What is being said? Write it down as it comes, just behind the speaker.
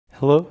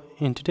Hello,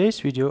 in today's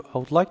video I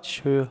would like to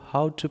show you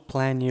how to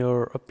plan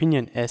your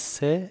opinion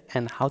essay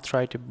and how to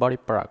write a body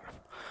paragraph.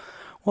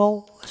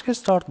 Well, let's get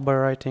started by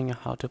writing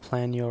how to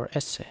plan your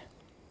essay.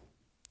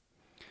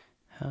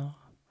 How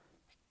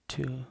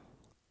to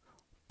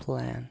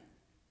plan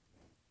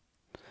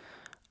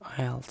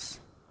IELTS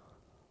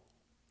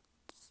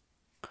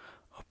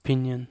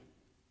opinion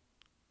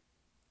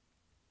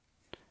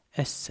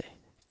essays.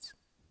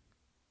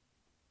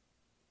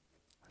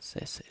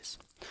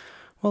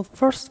 Well,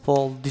 first of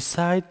all,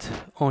 decide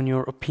on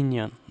your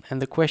opinion.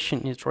 And the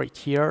question is right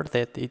here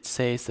that it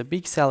says a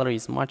big salary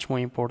is much more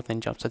important than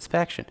job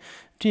satisfaction.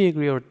 Do you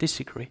agree or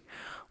disagree?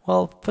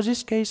 Well, for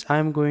this case,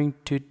 I'm going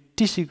to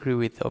disagree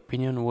with the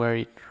opinion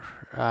where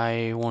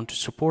I want to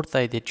support the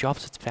idea job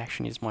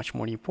satisfaction is much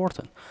more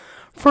important.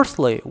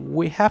 Firstly,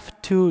 we have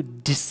to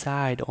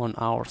decide on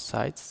our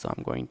side. So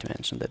I'm going to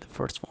mention that the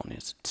first one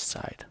is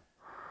decide.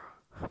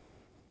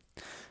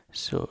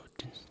 So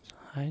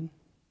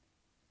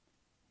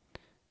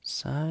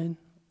decide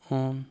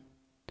on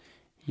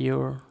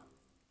your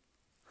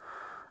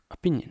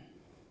opinion.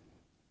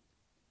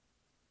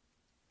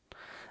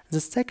 The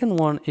second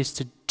one is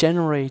to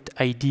generate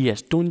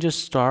ideas. Don't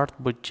just start,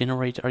 but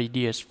generate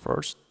ideas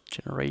first.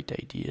 Generate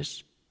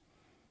ideas.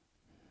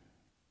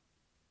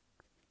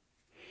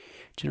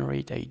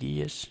 Generate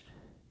ideas.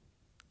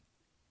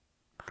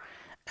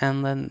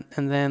 And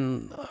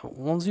then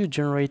once you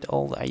generate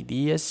all the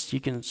ideas, you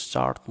can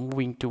start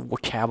moving to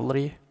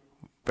vocabulary.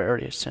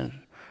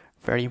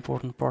 Very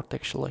important part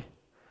actually.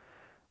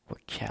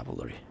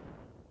 Vocabulary.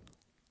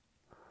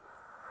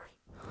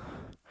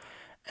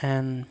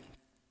 And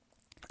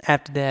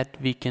after that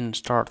we can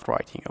start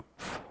writing a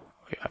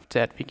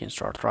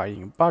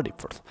body.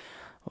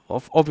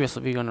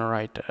 Obviously we're gonna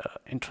write an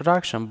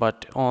introduction,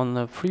 but on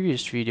the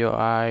previous video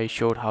I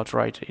showed how to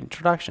write an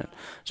introduction.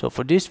 So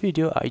for this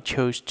video I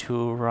chose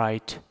to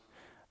write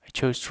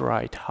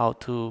how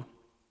to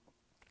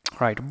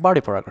write a body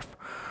paragraph.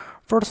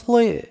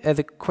 Firstly,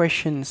 the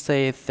question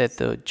says that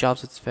the job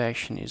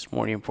satisfaction is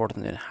more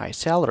important than high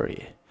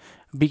salary.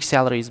 Big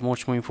salary is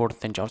much more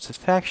important than job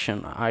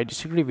satisfaction. I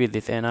disagree with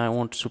it and I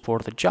want to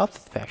support the job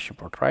satisfaction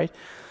part, right?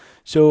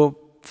 So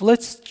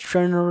let's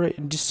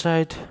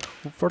decide.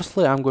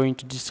 Firstly, I'm going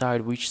to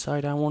decide which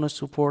side I want to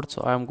support.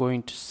 So I'm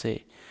going to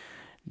say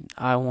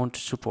I want to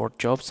support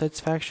job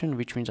satisfaction,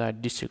 which means I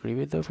disagree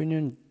with the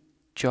opinion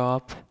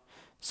job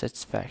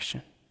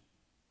satisfaction.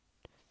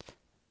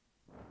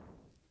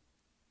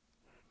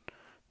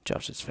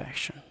 Job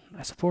satisfaction.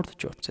 I support the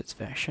job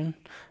satisfaction,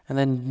 and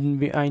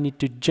then I need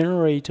to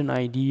generate an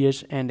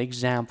ideas and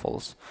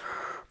examples.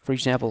 For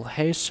example,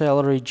 high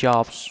salary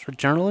jobs are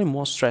generally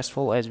more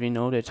stressful, as we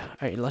know that.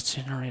 Let's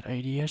generate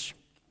ideas.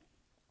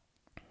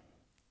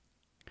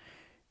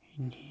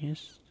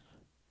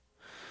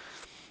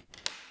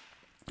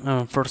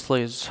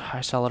 Firstly, is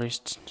high salary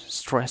is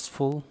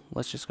stressful.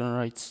 Let's just gonna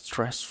write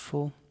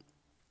stressful.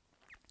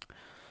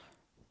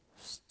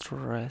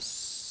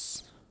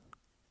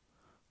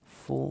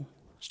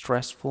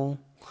 Stressful,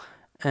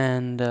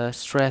 and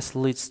stress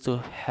leads to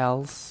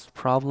health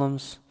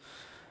problems.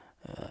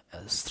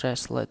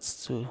 Stress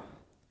leads to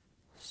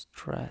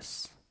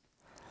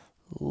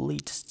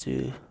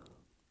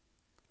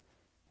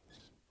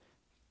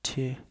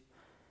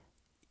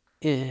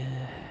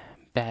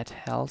bad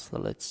health. So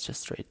let's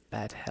just write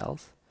bad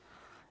health.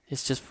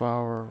 It's just for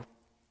our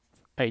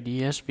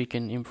ideas. We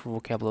can improve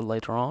vocabulary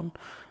later on,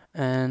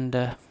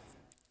 and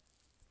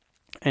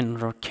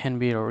can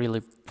be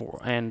really poor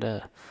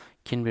and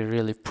can be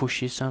really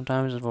pushy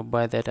sometimes. But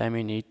by that I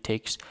mean it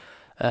takes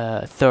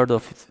a third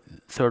of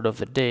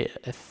the day.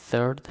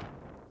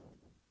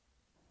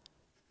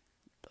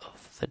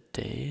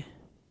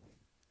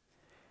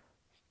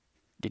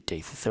 It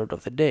takes a third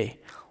of the day.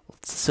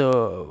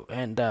 So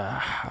and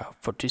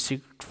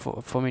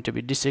for me to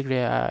be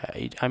disagree,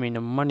 I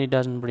mean money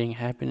doesn't bring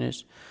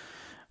happiness.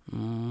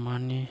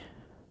 Money,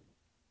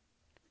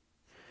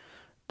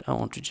 I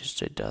want to just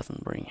say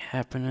doesn't bring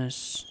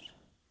happiness.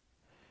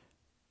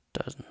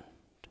 Doesn't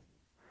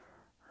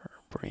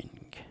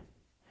bring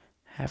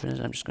happiness.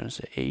 I'm just going to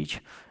say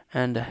age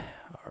and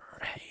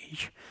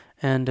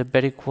a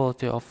better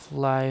quality of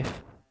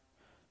life.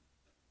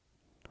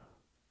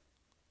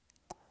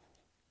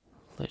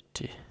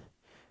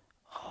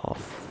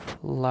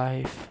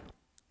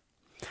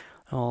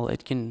 Well,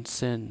 it can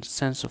send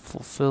sense of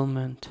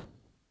fulfillment.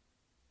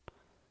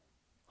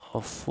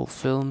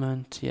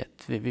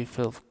 Yet we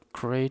feel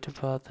great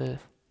about the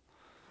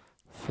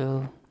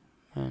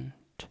fulfillment.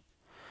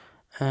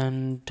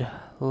 And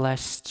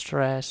less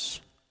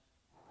stress.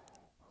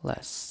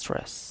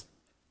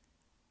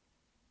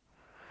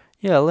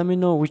 Yeah, let me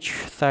know which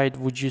side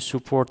would you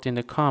support in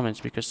the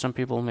comments, because some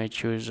people may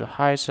choose a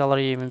high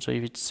salary even so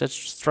if it's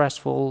such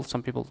stressful.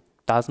 Some people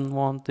doesn't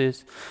want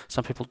this,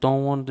 some people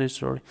don't want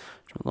this, or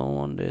don't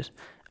want this.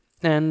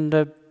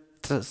 And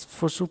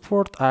for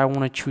support I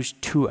want to choose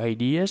two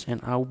ideas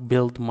and I'll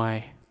build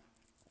my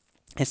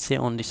essay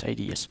on these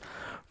ideas.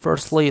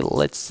 Firstly,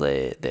 let's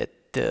say that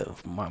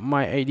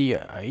my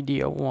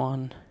idea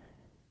one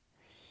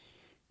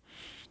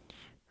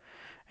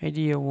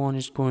Idea 1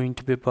 is going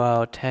to be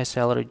about high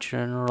salary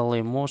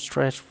generally more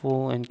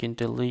stressful and can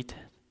delete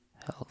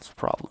health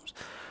problems.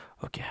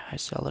 Okay, high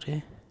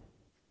salary,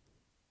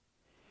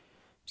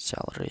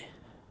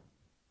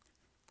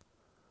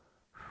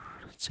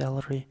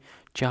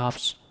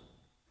 jobs.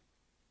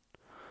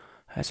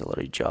 High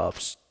salary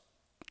jobs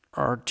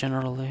are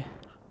generally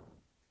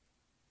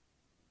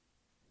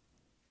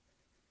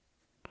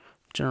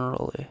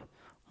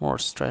more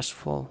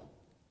stressful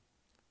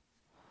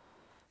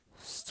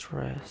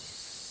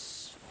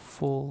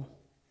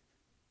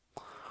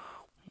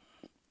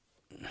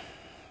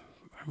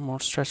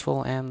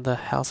and the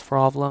health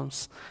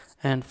problems.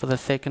 And for the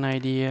second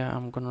idea,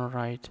 I'm gonna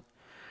write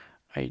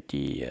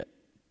idea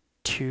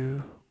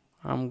 2.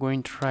 I'm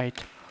going to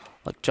write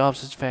like job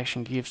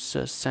satisfaction gives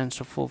a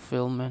sense of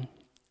fulfillment.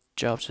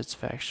 Job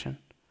satisfaction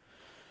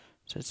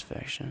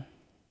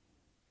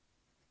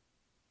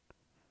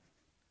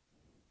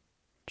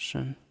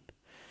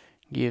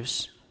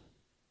gives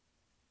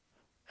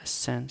a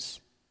sense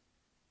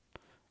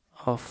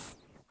of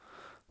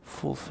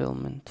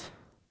fulfillment.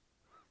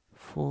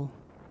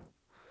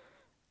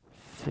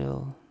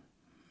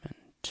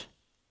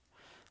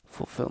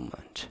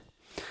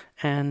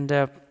 And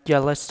yeah,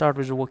 let's start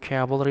with the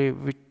vocabulary,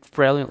 which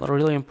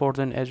really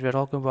important. As we're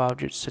talking about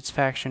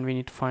satisfaction, we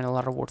need to find a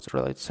lot of words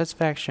related to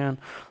satisfaction,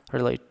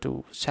 relate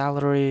to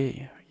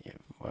salary,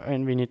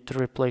 and we need to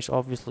replace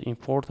obviously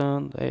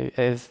important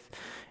as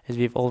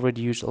we've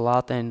already used a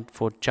lot, and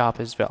for job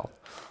as well.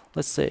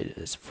 Let's say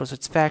this. For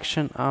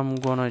satisfaction, I'm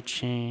gonna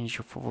change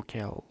for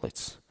vocabulary.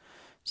 Let's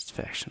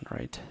satisfaction,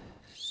 right?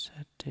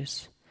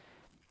 Satisfaction.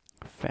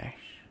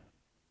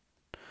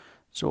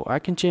 So I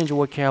can change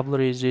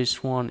vocabulary is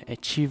this one,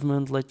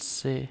 achievement, let's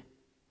say.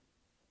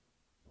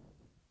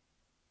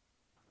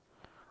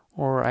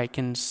 Or I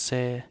can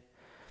say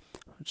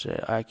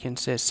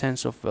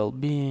sense of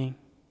well-being.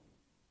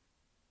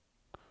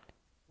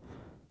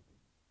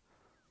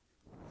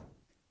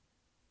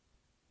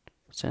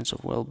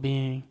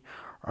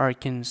 Or I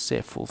can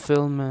say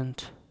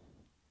fulfillment.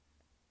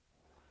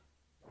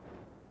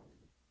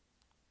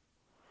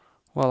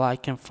 Well, I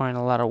can find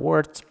a lot of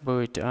words,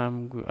 but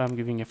I'm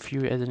giving a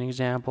few as an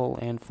example,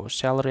 and for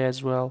salary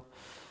as well.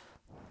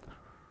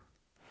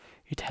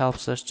 It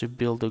helps us to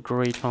build a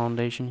great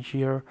foundation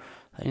here.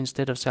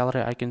 Instead of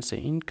salary, I can say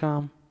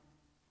income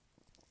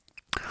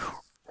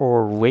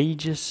or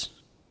wages,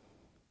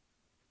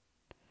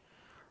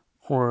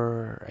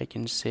 or I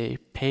can say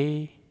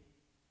pay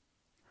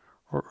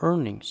or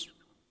earnings.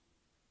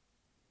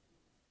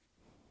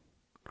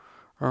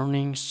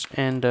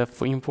 And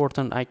for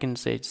important, I can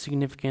say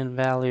significant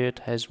value.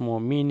 It has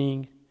more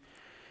meaning.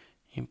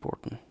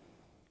 Important.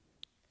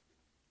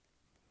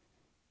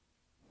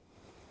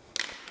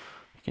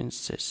 I can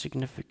say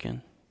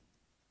significant,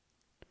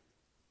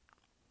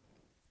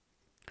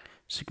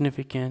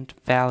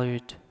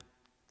 valued,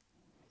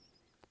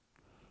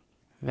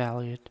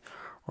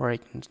 or I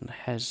can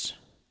has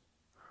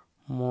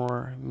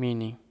more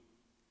meaning.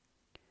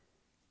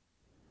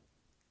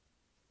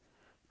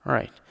 All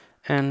right.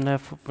 And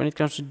when it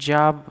comes to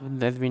job,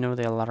 that we know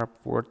there are a lot of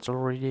words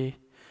already.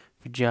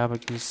 For job, I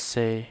can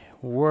say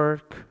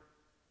work,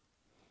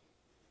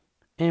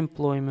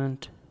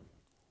 employment,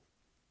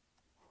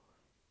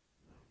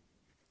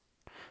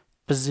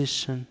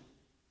 position,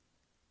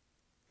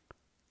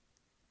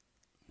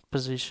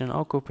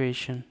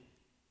 occupation,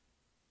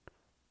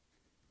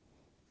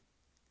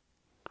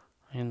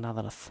 and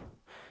others.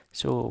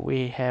 So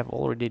we have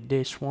already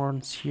these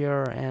ones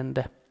here,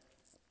 and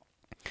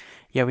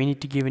yeah, we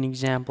need to give an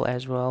example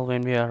as well.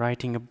 When we are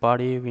writing a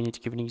body, we need to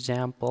give an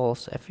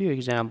examples, a few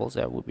examples.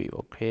 That would be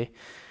okay,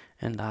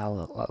 and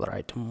I'll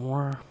write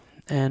more.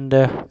 And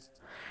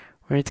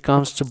when it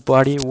comes to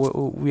body,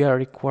 we are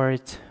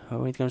required.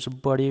 When it comes to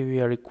body,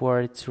 we are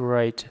required to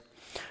write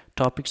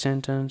topic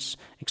sentence,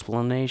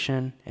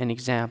 explanation, and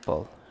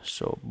example.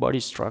 So body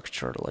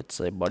structure. Let's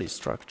say body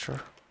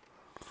structure.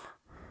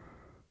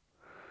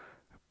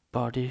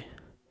 Body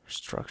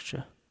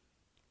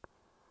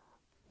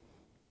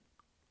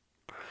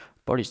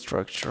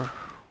structure.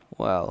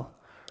 Well,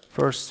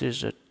 first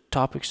is a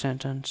topic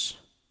sentence.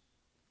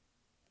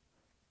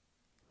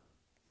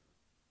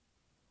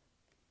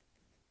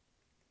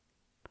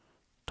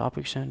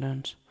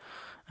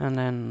 And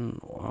then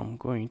I'm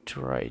going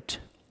to write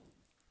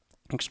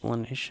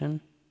explanation,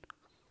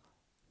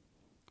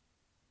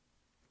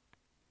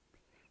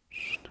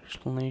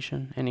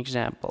 and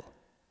example.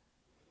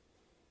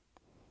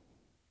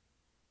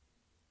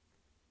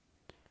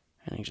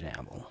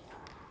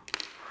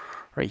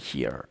 Right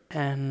here.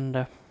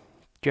 And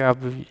yeah,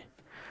 we're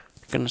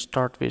gonna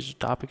start with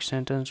topic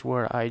sentence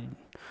where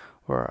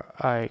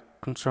I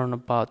concern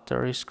about the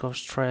risk of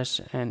stress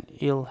and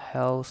ill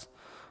health,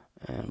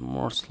 and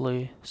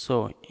mostly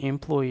so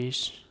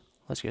employees.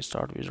 Let's get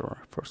started with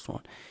our first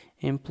one.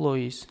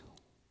 Employees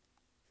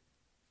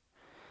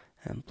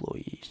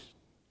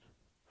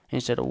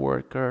instead of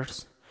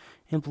workers.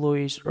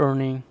 Employees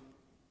earning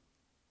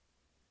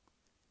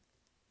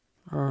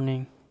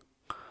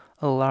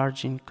a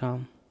large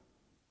income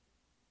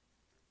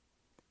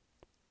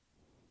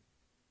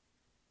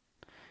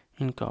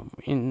income.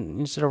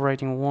 Instead of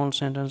writing one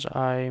sentence,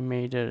 I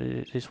made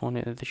this one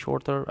the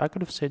shorter. I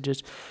could have said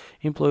just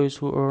employees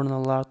who earn a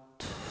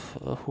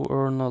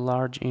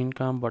large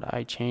income, but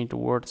I changed the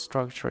word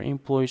structure.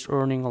 Employees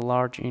earning a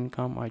large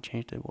income, I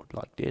changed the word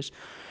like this.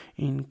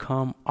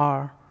 Income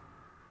are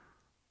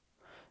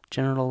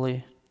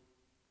generally,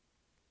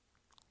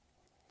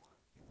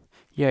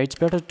 yeah, it's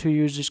better to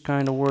use this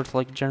kind of words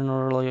like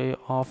generally,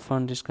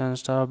 often, this kind of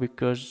stuff,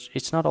 because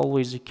it's not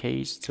always the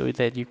case, so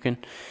that you can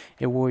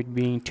avoid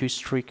being too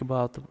strict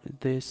about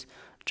this.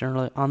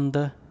 Generally,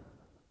 under,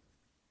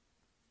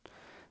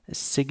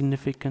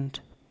 significant,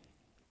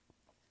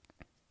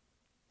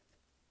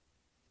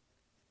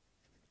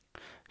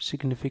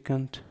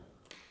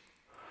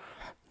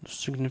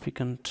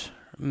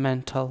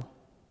 mental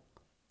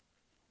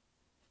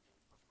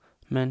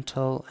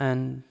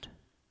and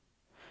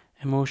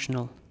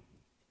emotional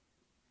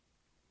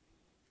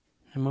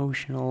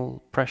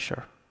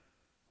pressure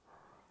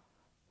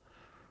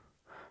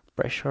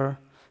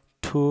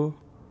to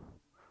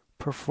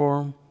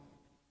perform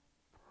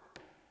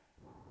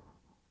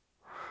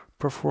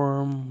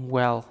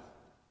well.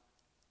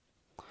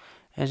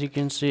 As you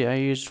can see, I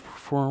used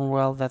perform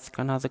well. That's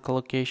another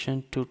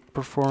collocation, to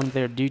perform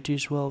their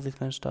duties well, this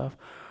kind of stuff.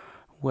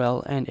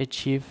 Well, and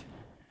achieve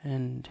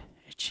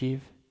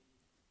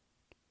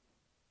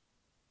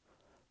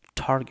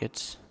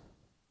targets.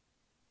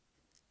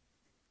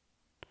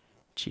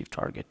 Achieve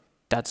target.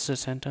 That's the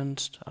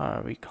sentence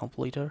we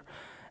completed.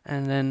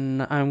 And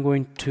then I'm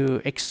going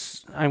to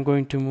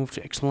move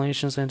to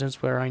explanation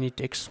sentence, where I need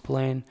to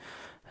explain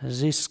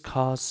this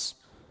cause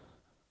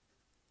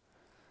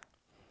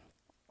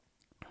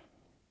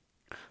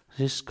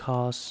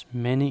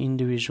many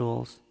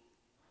individuals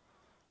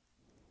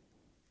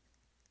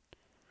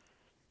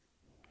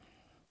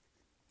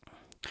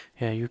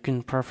you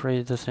can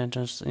paraphrase the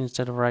sentence.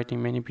 Instead of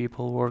writing many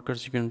people,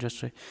 workers, you can just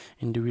say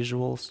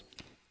individuals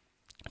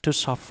to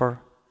suffer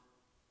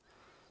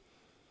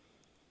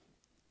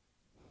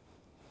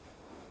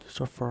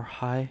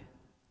high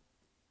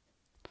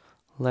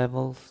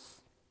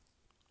levels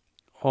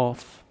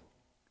of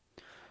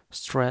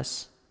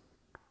stress,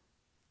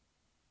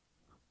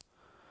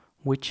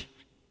 which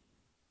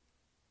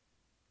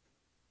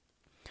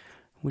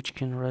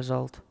can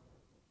result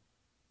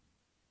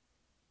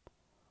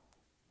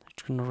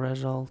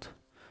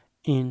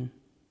in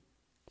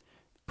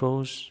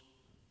both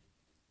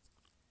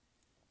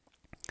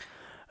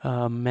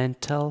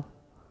mental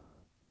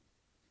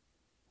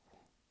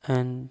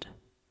and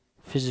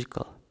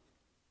physical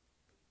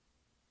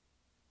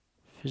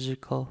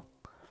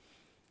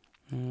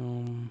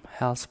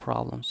health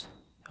problems,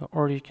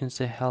 or you can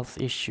say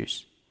health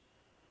issues.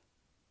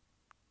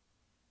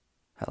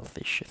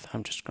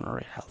 I'm just gonna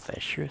write health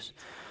issues.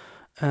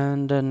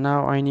 And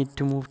now I need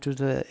to move to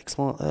the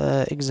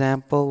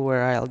example,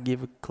 where I'll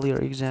give a clear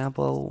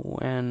example,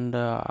 and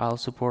I'll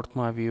support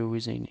my view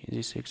within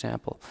this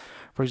example.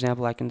 For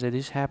example, I can say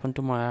this happened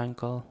to my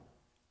uncle.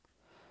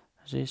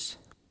 This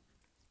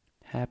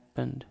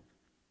happened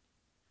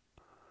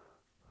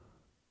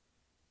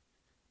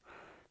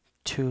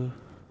to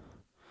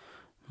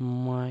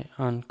my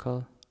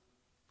uncle.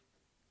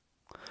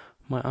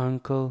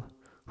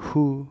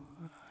 Who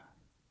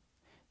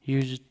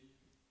used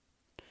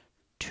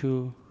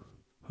to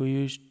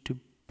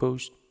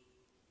boast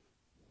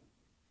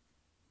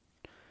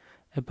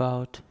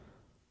about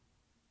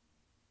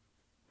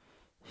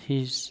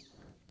his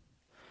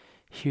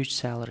huge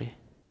salary.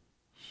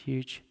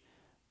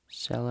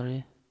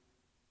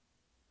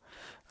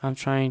 I'm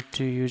trying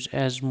to use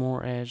as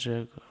more as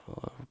a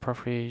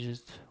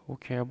paraphrased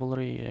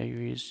vocabulary. I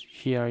used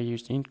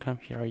income,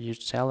 here I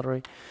used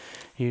salary.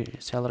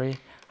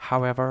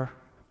 However,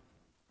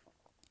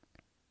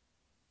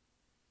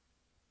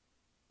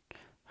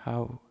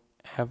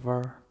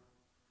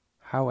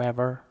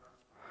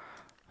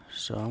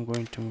 so I'm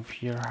going to move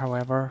here.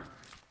 However,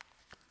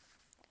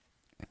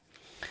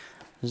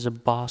 the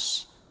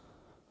boss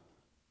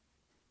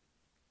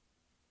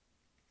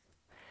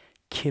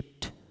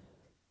kept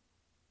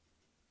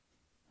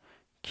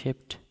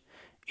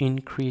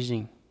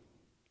increasing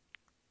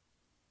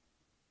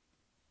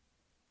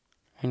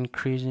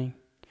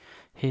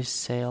his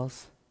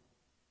sales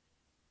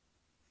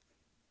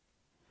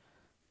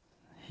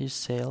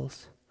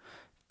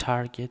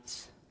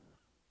targets,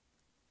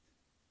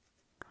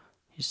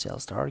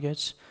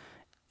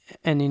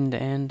 and in the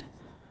end,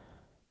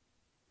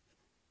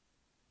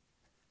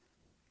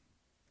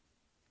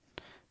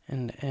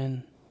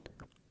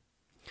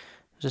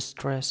 the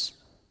stress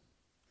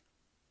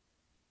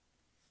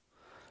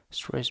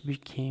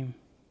became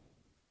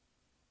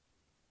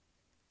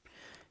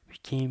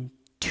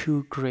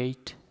too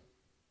great,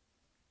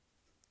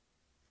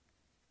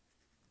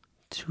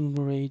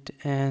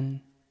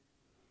 and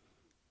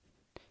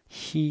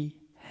he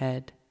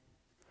had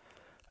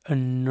a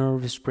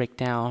nervous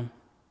breakdown.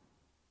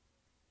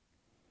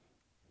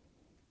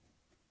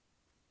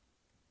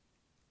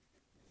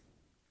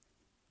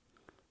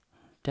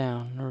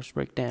 Nervous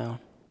breakdown.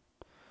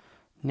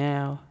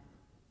 Now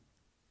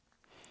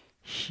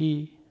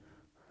he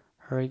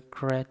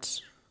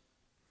regrets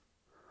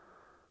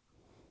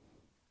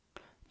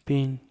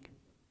being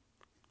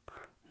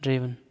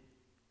driven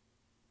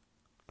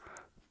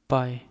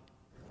by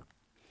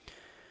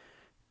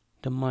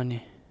the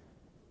money.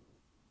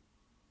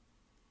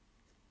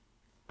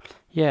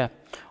 Yeah,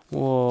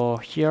 well,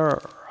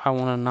 here I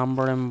want to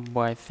number them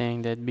by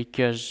saying that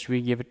because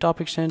we give a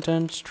topic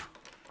sentence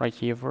right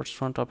here, first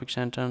one topic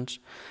sentence,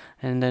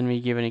 and then we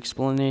give an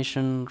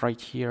explanation right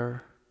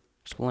here,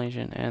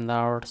 explanation, and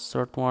our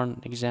third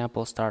one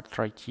example starts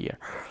right here.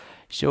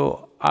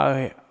 So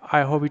I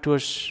hope it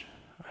was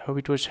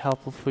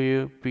helpful for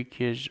you,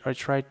 because I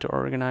tried to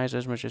organize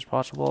as much as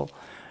possible,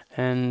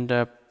 and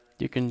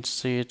you can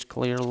see it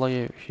clearly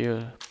if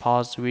you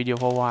pause the video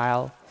for a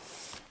while.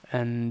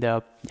 And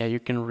yeah,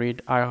 you can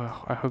read. I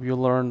hope you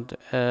learned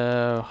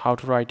how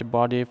to write a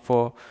body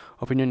for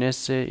opinion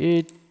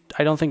essay.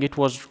 I don't think it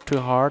was too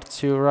hard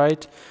to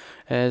write.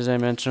 As I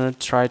mentioned,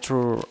 try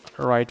to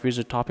write with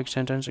a topic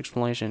sentence,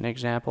 explanation,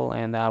 example,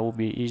 and that will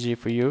be easy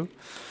for you.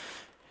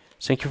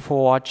 Thank you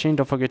for watching.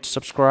 Don't forget to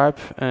subscribe,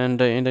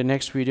 and in the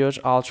next videos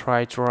I'll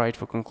try to write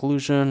for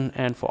conclusion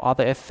and for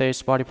other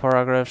essays, body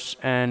paragraphs,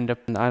 and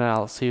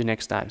I'll see you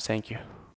next time. Thank you.